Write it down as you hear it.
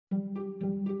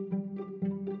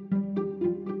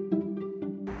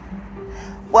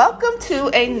Welcome to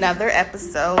another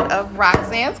episode of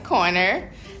Roxanne's Corner.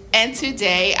 And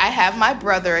today I have my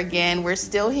brother again. We're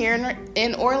still here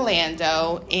in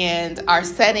Orlando, and our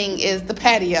setting is the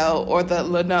patio or the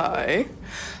lanai.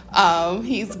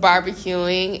 He's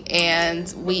barbecuing,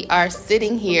 and we are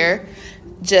sitting here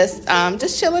just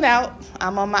chilling out.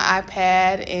 I'm on my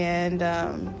iPad,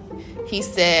 and he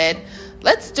said,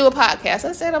 "Let's do a podcast."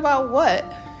 I said, "About what?"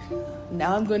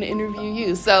 "Now I'm going to interview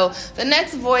you." So the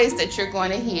next voice that you're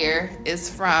going to hear is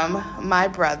from my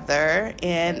brother,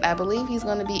 and I believe he's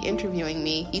going to be interviewing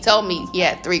me. He told me he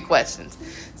had 3 questions,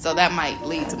 so that might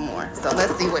lead to more. So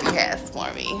let's see what he has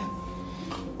for me.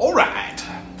 All right.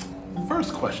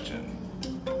 First question.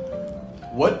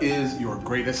 What is your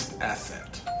greatest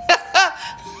asset?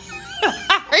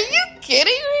 Are you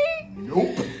kidding me?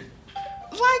 Nope.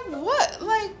 Like what?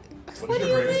 Like, what do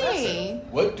you mean? Asset?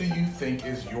 What do you think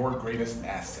is your greatest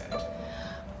asset?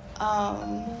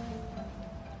 I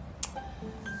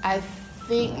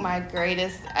think my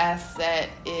greatest asset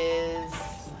is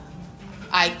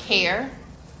I care.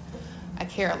 I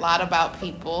care a lot about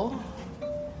people.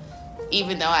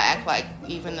 Even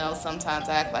though sometimes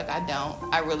I act like I don't,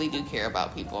 I really do care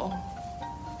about people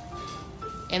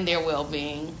and their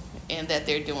well-being and that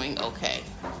they're doing okay.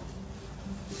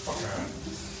 Okay.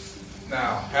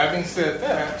 Now, having said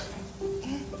that,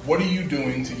 what are you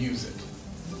doing to use it?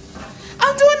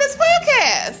 I'm doing this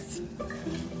podcast.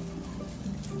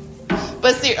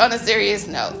 But on a serious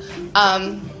note,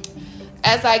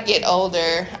 as I get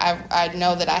older, I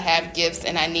know that I have gifts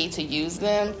and I need to use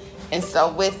them. And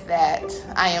so with that,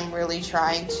 I am really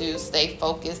trying to stay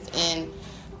focused in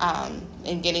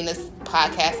getting this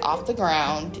podcast off the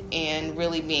ground and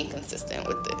really being consistent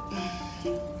with it.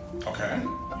 Okay.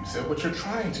 You said what you're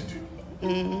trying to do.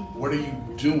 Mm-hmm. What are you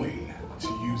doing to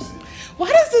use it?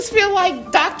 Why does this feel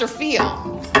like Dr.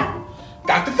 Phil?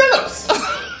 Dr. Phillips!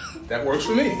 That works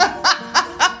for me.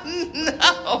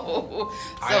 No.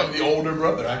 I am the older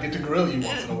brother. I get to grill you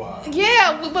once in a while.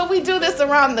 Yeah, but we do this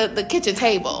around the kitchen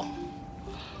table.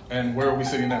 And where are we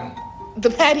sitting now?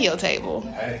 The patio table.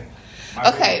 Hey.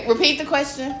 Okay, repeat the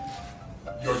question.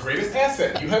 Your greatest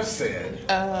asset, you have said.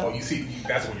 You see,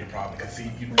 that's what you're probably, because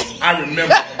I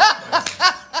remember.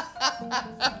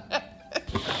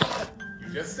 You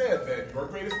just said that your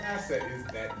greatest asset is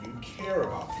that you care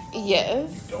about people. Yes.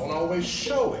 You don't always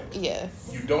show it. Yes.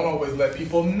 You don't always let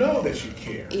people know that you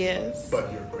care. Yes.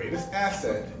 But your greatest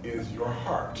asset is your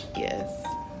heart. Yes.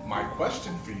 My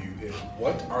question for you is,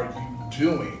 what are you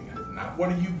doing? Not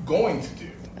what are you going to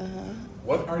do.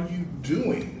 What are you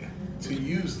doing to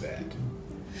use that?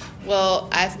 Well,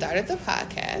 I started the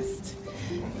podcast,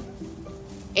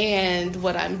 and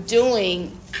what I'm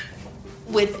doing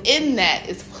within that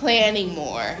is planning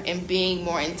more and being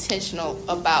more intentional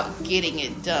about getting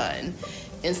it done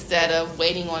instead of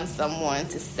waiting on someone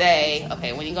to say,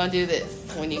 okay, when are you going to do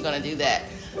this? When are you going to do that?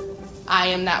 I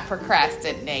am not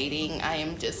procrastinating. I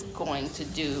am just going to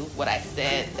do what I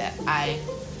said that I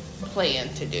plan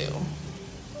to do.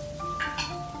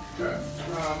 Okay.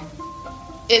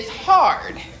 It's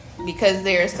hard because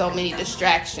there are so many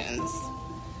distractions.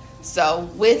 So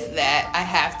with that, I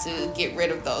have to get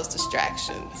rid of those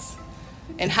distractions.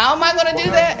 And how am I going to do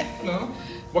that? No.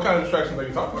 What kind of distractions are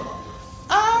you talking about?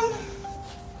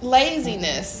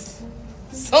 Laziness.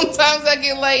 Sometimes I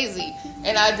get lazy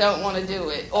and I don't want to do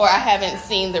it. Or I haven't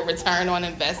seen the return on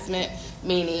investment,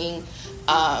 meaning...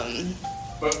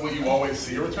 But will you always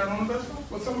see a return on investment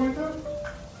with something like that?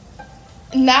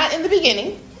 Not in the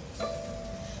beginning.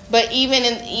 But even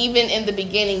in the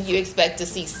beginning, you expect to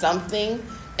see something,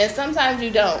 and sometimes you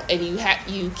don't, and you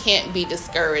can't be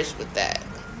discouraged with that.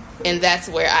 And that's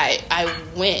where I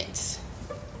went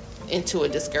into a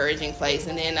discouraging place,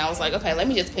 and then I was like, okay, let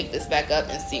me just pick this back up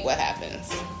and see what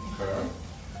happens. Okay.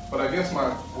 But I guess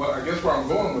where I'm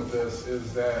going with this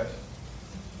is that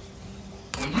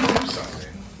when you do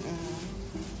something,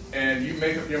 and you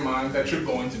make up your mind that you're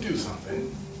going to do something,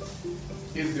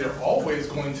 is there always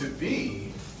going to be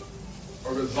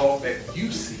a result that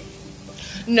you see?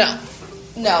 No,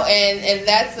 and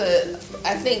that's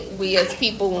I think we as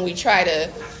people, when we try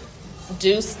to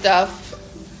do stuff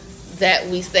that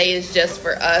we say is just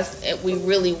for us, and we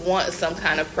really want some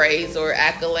kind of praise or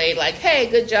accolade, like, hey,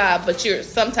 good job, but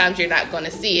sometimes you're not going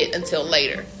to see it until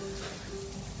later.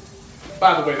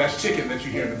 By the way, that's chicken that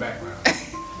you hear in the background.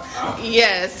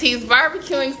 Yes, he's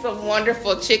barbecuing some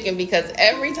wonderful chicken because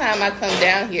every time I come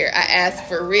down here, I ask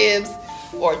for ribs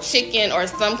or chicken or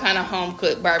some kind of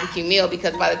home-cooked barbecue meal,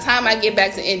 because by the time I get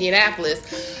back to Indianapolis,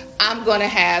 I'm going to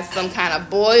have some kind of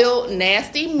boiled,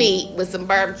 nasty meat with some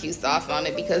barbecue sauce on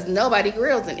it, because nobody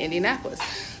grills in Indianapolis.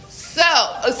 So,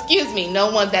 excuse me,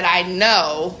 no one that I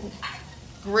know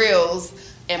grills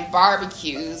and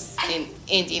barbecues in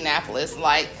Indianapolis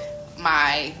like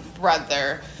my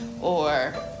brother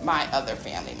or my other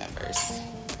family members.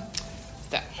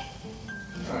 So.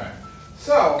 All right.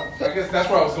 So, I guess that's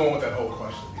where I was going with that whole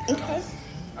question. Because,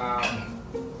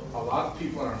 a lot of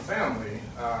people in our family,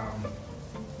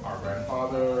 our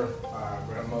grandfather,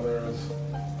 grandmothers,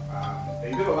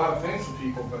 they did a lot of things for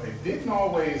people, but they didn't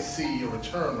always see a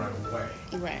return right away.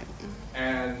 Right.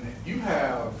 And you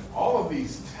have all of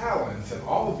these talents and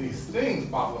all of these things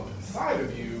bottled up inside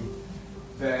of you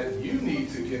that you need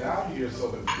to get out here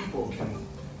so that people can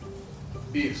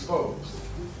be exposed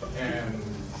and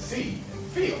see and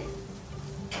feel.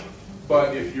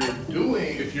 But if you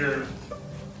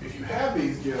have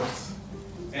these gifts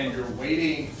and you're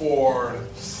waiting for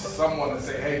someone to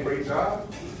say, hey, great job,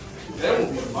 there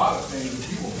will be a lot of things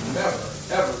you will never,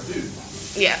 ever do.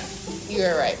 Yeah,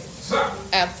 you're right. So,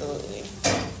 Absolutely.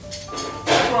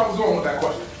 that's where I was going with that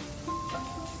question.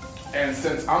 And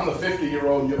since I'm the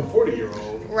 50-year-old, you're the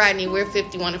 40-year-old. Rodney, we're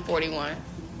 51 and 41.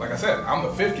 Like I said, I'm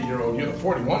the 50-year-old, you're the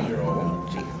 41-year-old.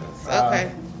 Jesus.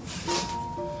 Okay.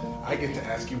 I get to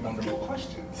ask you wonderful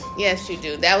questions. Yes, you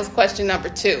do. That was question number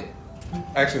 2.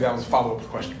 Actually, that was follow-up to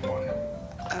question 1.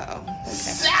 Oh, okay.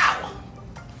 So,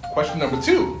 question number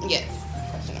 2. Yes.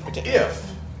 Question number 2.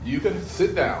 If you could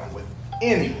sit down with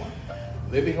anyone,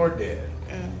 living or dead,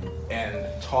 and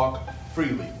talk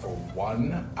freely for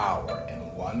 1 hour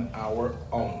and 1 hour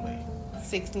only,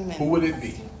 60 minutes. who would it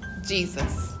be?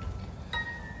 Jesus.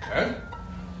 Okay.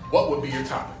 What would be your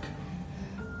topic?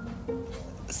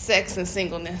 Sex and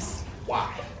singleness.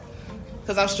 Why?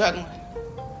 Because I'm struggling.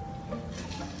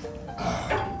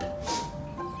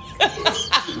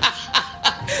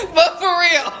 But for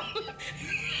real.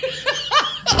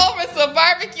 Over some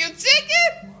barbecue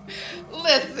chicken?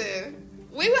 Listen.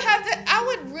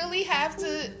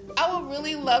 I would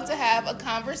really love to have a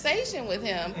conversation with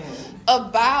him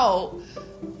about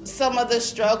some of the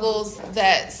struggles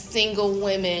that single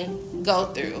women go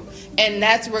through. And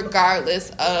that's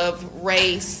regardless of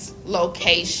race,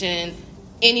 location,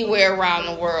 anywhere around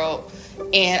the world.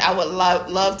 And I would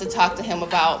love to talk to him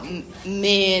about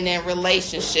men and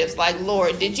relationships. Like,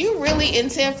 Lord, did you really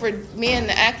intend for men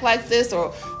to act like this?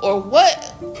 Or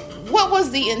what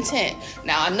was the intent?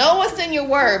 Now, I know what's in your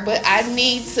word, but I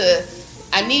need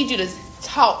you to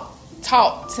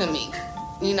talk to me.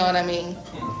 You know what I mean?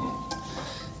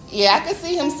 Yeah, I could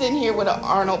see him sitting here with an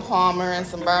Arnold Palmer and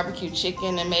some barbecue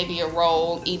chicken and maybe a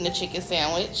roll, eating a chicken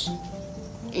sandwich.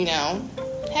 You know,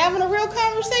 having a real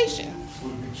conversation.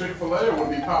 Would it be Chick-fil-A or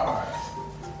would it be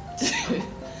Popeyes?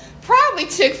 Probably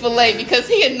Chick-fil-A because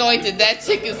he anointed that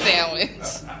chicken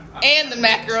sandwich and the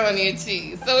macaroni and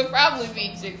cheese. So it'd probably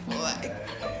be Chick-fil-A.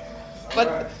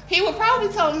 But he would probably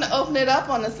tell him to open it up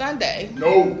on a Sunday.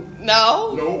 No.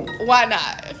 No? No. Why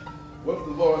not? What did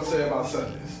the Lord say about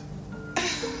Sundays?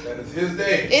 That is his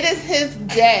day. It is his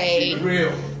day. Keep it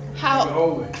real. Keep it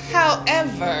holy.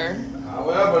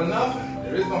 However, nothing.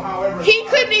 There is no however. He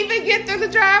couldn't even get through the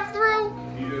drive-thru?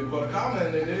 He didn't put a comment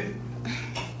in there, did he?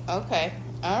 Okay.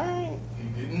 All right.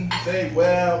 He didn't say,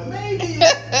 well, maybe.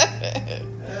 That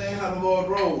ain't how the Lord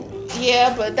rolled.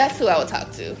 Yeah, but that's who I would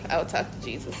talk to. I would talk to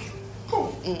Jesus.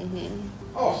 Cool.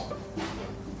 Awesome.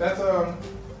 That's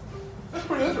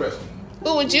pretty interesting.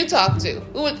 Who would you talk to?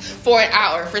 For an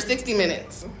hour, for 60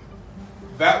 minutes?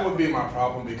 That would be my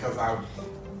problem because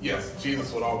yes,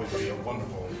 Jesus would always be a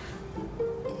wonderful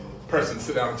person to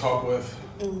sit down and talk with.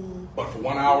 But for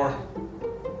 1 hour,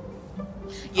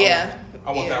 yeah,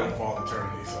 I want that one for all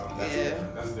eternity. So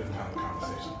that's a different kind of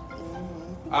conversation.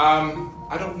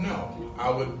 I don't know. I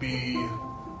would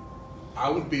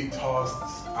be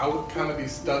tossed. I would kind of be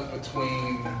stuck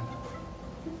between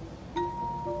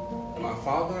my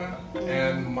father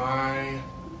and my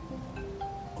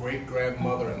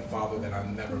great-grandmother and father that I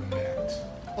never met.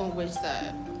 On which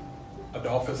side?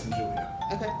 Adolphus and Julia.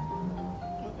 Okay.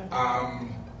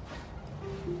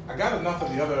 I got enough of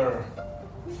the other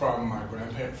from my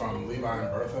grandparents, from Levi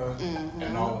and Bertha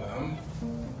and all of them.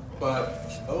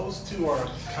 But those two are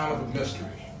kind of a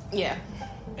mystery. Yeah.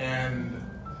 And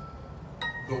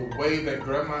the way that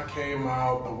Grandma came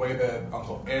out, the way that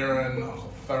Uncle Aaron,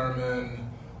 Uncle Thurman,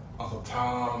 Uncle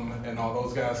Tom, and all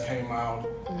those guys came out,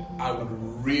 I would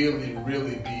really,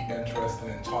 really be interested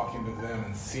in talking to them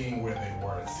and seeing where they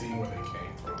were and seeing where they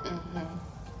came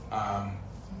from.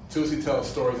 Tuesday tells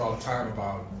stories all the time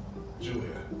about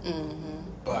Julia,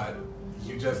 but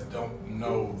you just don't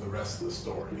know the rest of the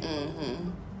story.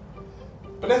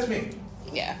 But that's me.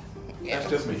 Yeah. That's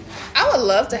just me. I would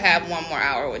love to have 1 more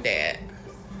hour with Dad.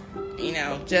 You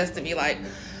know, just to be like,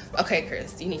 okay,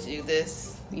 Chris, you need to do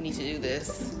this. You need to do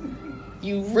this.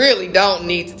 You really don't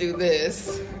need to do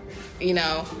this, you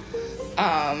know.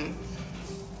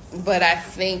 But I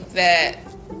think that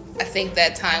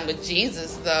time with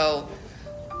Jesus, though,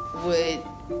 would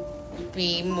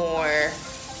be more,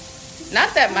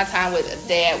 not that my time with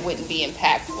Dad wouldn't be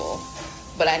impactful,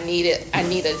 but I need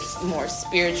a more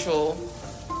spiritual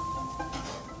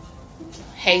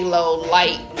halo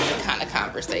light kind of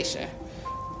conversation.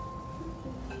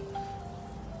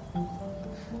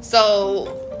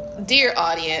 So, dear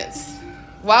audience,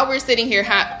 while we're sitting here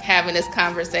having this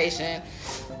conversation,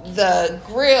 the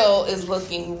grill is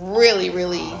looking really,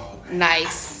 really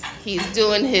nice. He's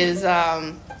doing his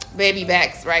baby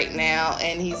backs right now,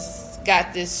 and he's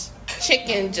got this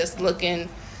chicken just looking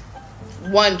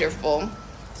wonderful.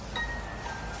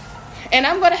 And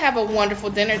I'm going to have a wonderful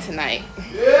dinner tonight.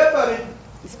 Yeah, buddy.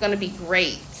 It's going to be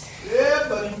great. Yeah,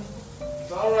 buddy.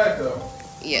 It's all right, though.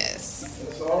 Yes.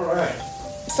 It's all right.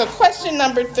 So question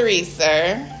number 3,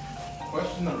 sir.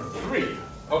 Question number 3.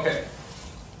 Okay.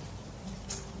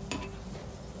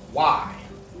 Why?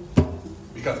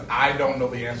 Because I don't know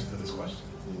the answer to this question.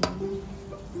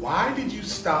 Why did you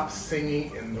stop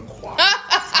singing in the choir?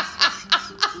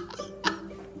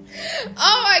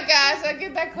 Oh my gosh, I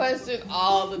get that question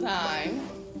all the time.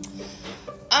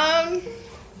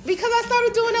 Because I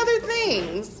started doing other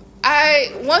things.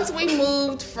 Once we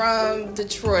moved from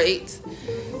Detroit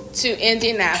to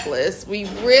Indianapolis, we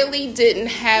really didn't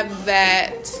have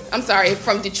that. I'm sorry,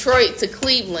 from Detroit to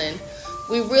Cleveland,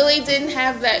 we really didn't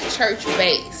have that church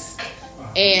base,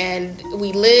 and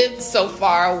we lived so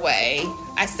far away.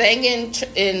 I sang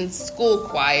in school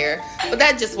choir, but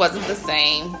that just wasn't the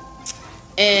same.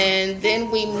 And then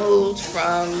we moved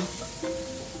from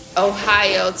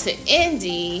Ohio to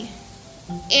Indy,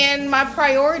 and my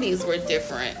priorities were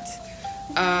different.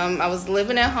 I was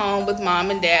living at home with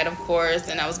Mom and Dad, of course,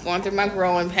 and I was going through my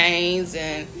growing pains,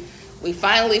 and we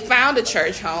finally found a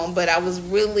church home, but I was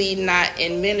really not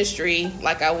in ministry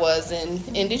like I was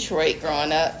in Detroit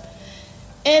growing up.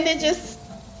 And I just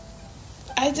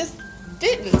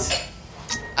didn't.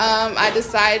 I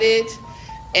decided,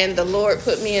 and the Lord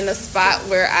put me in a spot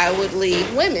where I would lead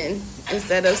women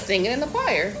instead of singing in the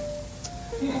choir.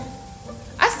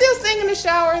 I still sing in the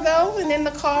shower, though, and in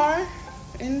the car,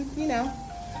 and,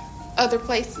 other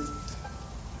places.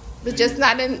 But just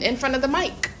not in front of the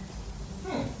mic.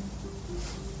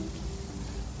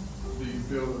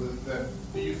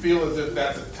 Do you feel as if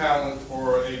that's a talent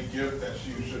or a gift that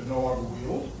you should no longer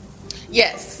wield?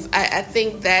 Yes, I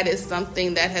think that is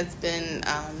something that has been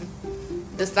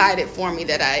decided for me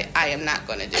that I am not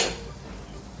going to do.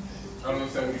 I don't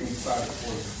understand what you mean decided for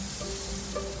you.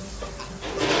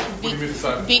 What do you mean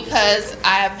decided for you? Because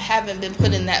I haven't been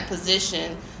put in that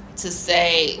position to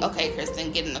say, okay,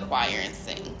 Kristen, get in the choir and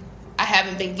sing. I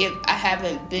haven't been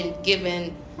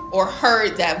given or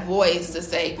heard that voice to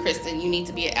say, Kristen, you need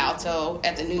to be an alto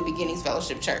at the New Beginnings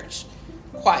Fellowship Church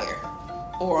choir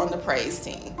or on the praise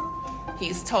team.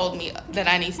 He's told me that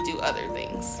I need to do other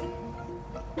things.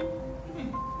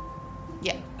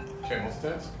 Yeah. Okay,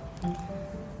 multitask?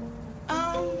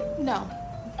 No,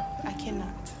 I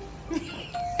cannot.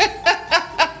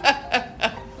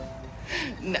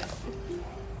 No.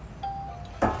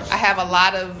 I have a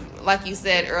lot of, like you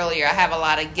said earlier, I have a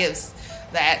lot of gifts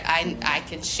that I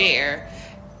can share.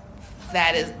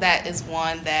 That is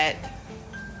one that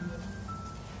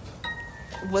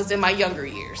was in my younger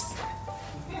years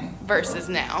versus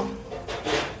now.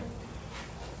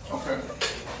 Okay.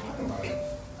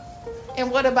 And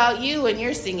what about you and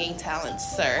your singing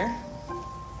talents, sir?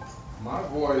 My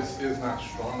voice is not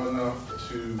strong enough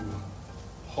to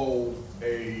hold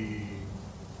a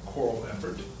choral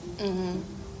effort. Mm-hmm.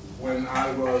 When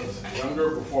I was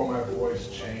younger, before my voice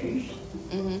changed,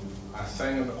 Mm-hmm. I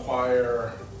sang in the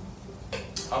choir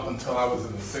up until I was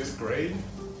in the 6th grade.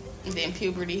 And then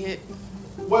puberty hit.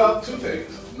 Well, 2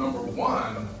 things. Number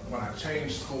 1, when I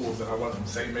changed schools and I went from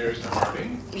St. Mary's to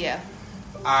Harding, Yeah.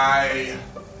 I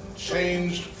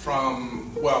changed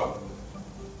from,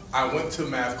 I went to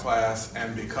math class,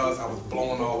 and because I was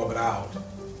blowing all of it out,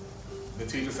 the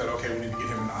teacher said, okay, we need to get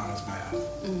him into honors math.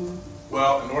 Mm-hmm.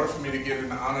 Well, in order for me to get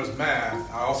into honors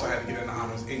math, I also had to get into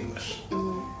honors English.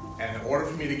 Mm-hmm. And in order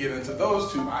for me to get into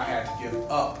those 2, I had to give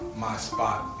up my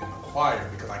spot in the choir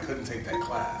because I couldn't take that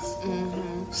class.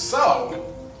 Mm-hmm.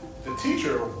 So the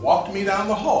teacher walked me down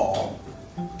the hall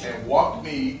and walked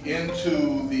me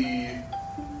into the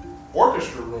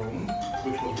orchestra room,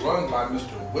 which was run by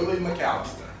Mr. Willie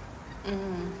McAllister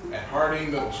at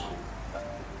Harding Middle School.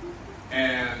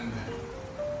 And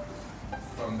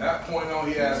from that point on,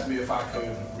 he asked me if I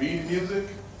could read music.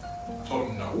 I told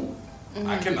him no.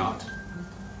 I cannot.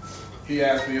 He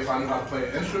asked me if I knew how to play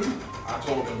an instrument. I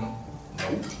told him, no,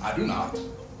 I do not.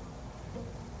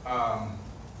 I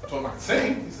told him I could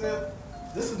sing. He said,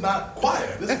 this is not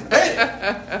choir, this is a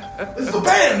band. This is a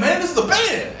band, man, this is a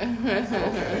band. I said,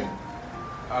 okay.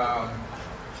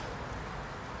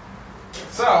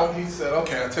 So he said,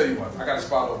 okay, I'll tell you what, I got a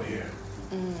spot over here,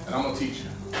 and I'm going to teach you.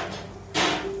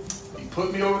 He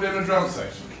put me over there in the drum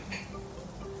section,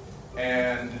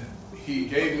 and he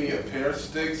gave me a pair of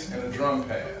sticks and a drum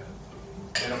pad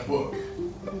and a book.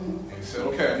 And he said,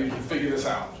 okay, I need you to figure this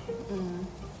out.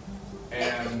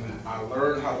 And I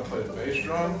learned how to play the bass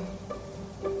drum,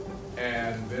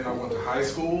 and then I went to high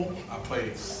school. I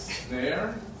played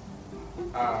snare.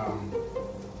 I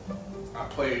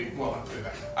played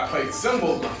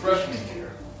cymbals my freshman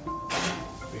year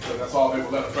because that's all they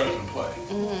would let a freshman play.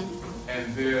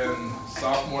 And then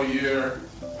sophomore year,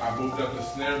 I moved up to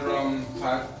snare drum,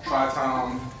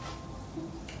 tri-tom,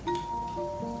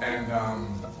 and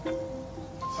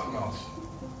something else.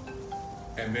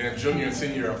 And then junior and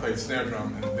senior year, I played snare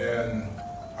drum, and then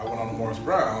I went on to Morris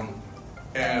Brown,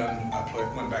 and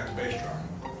went back to bass drum.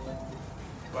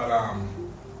 But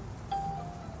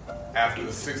after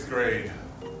the 6th grade,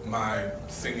 my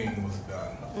singing was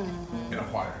done in a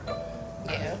choir.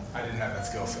 Yeah. I didn't have that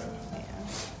skill set. Yeah.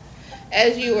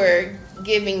 As you were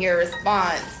giving your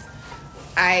response,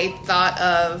 I thought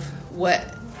of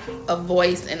what a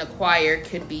voice in a choir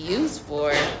could be used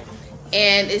for.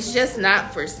 And it's just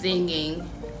not for singing.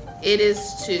 It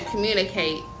is to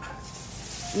communicate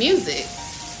music.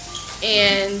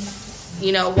 And,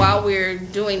 you know, while we're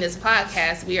doing this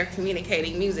podcast, we are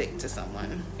communicating music to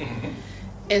someone.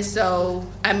 And so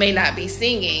I may not be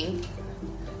singing,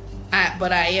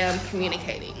 but I am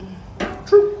communicating.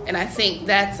 True. And I think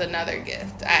that's another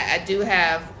gift. I do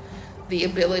have the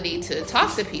ability to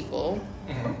talk to people.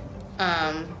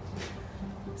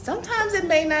 Sometimes it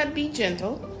may not be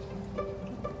gentle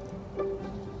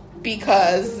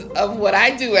because of what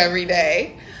I do every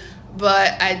day,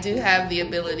 but I do have the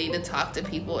ability to talk to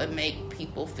people and make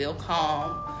people feel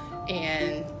calm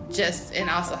and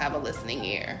also have a listening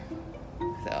ear.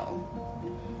 So,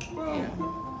 well, you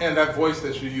know. And that voice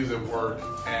that you use at work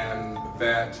and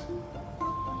that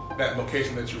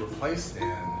location that you were placed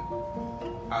in,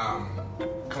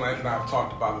 Calandra and I have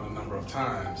talked about it a number of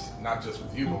times, not just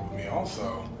with you, but with me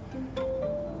also.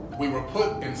 We were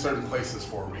put in certain places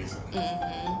for a reason.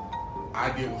 I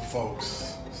deal with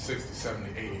folks 60,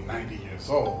 70, 80, 90 years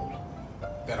old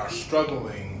that are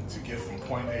struggling to get from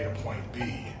point A to point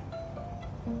B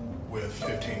with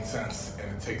 15 cents, and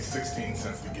it takes 16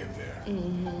 cents to get there.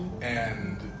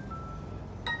 And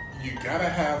you gotta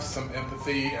have some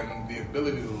empathy and the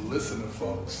ability to listen to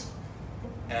folks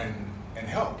and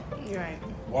help. Right.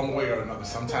 One way or another.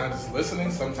 Sometimes it's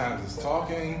listening, sometimes it's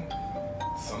talking,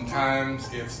 sometimes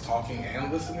it's talking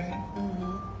and listening,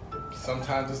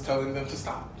 sometimes it's telling them to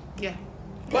stop. Yeah.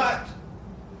 But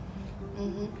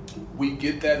we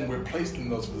get that, and we're placed in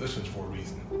those positions for a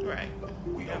reason. Right.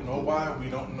 We don't know why, we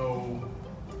don't know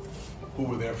who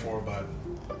we're there for, but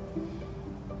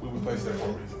we were placed there for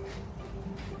a reason.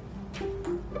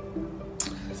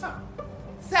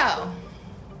 So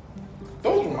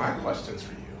those were my questions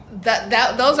for you.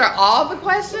 Those are all the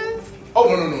questions?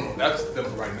 Oh, no. That's them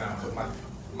for right now, because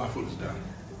my food is done.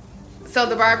 So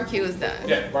the barbecue is done?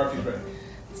 Yeah, the barbecue's ready.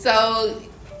 So,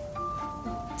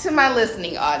 to my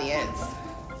listening audience,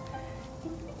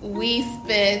 we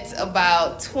spent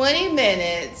about 20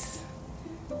 minutes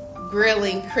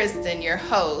grilling Kristen, your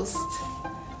host.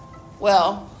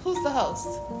 Well, who's the host?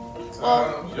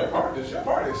 Well, it's your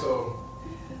party,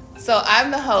 so I'm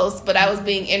the host, but I was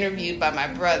being interviewed by my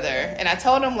brother, and I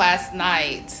told him last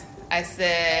night, I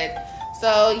said,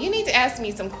 so you need to ask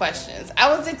me some questions. I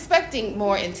was expecting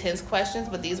more intense questions,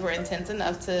 but these were intense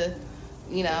enough to,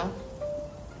 you know,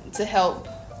 to help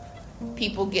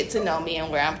people get to know me and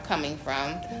where I'm coming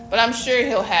from. But I'm sure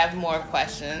he'll have more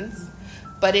questions.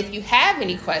 But if you have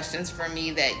any questions for me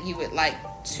that you would like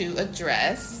to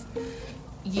address,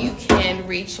 you can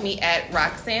reach me at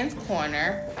Roxanne's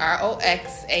Corner,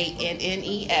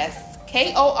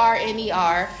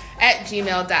 RoxannesKorner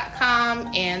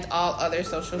 @gmail.com and all other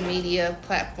social media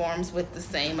platforms with the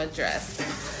same address.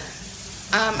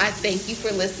 I thank you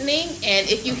for listening, and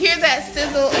if you hear that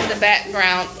sizzle in the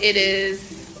background, it is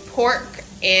pork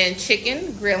and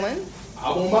chicken grilling.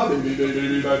 I want my baby back,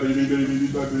 baby back, baby baby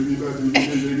back, baby back,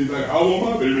 baby back. I want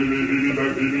my baby baby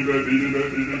back, baby back, baby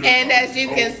back, baby back. And as you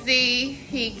can see,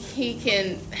 he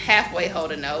can halfway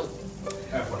hold a note.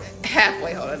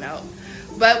 Halfway hold a note.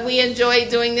 But we enjoyed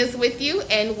doing this with you,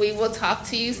 and we will talk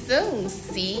to you soon.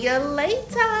 See you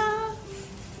later.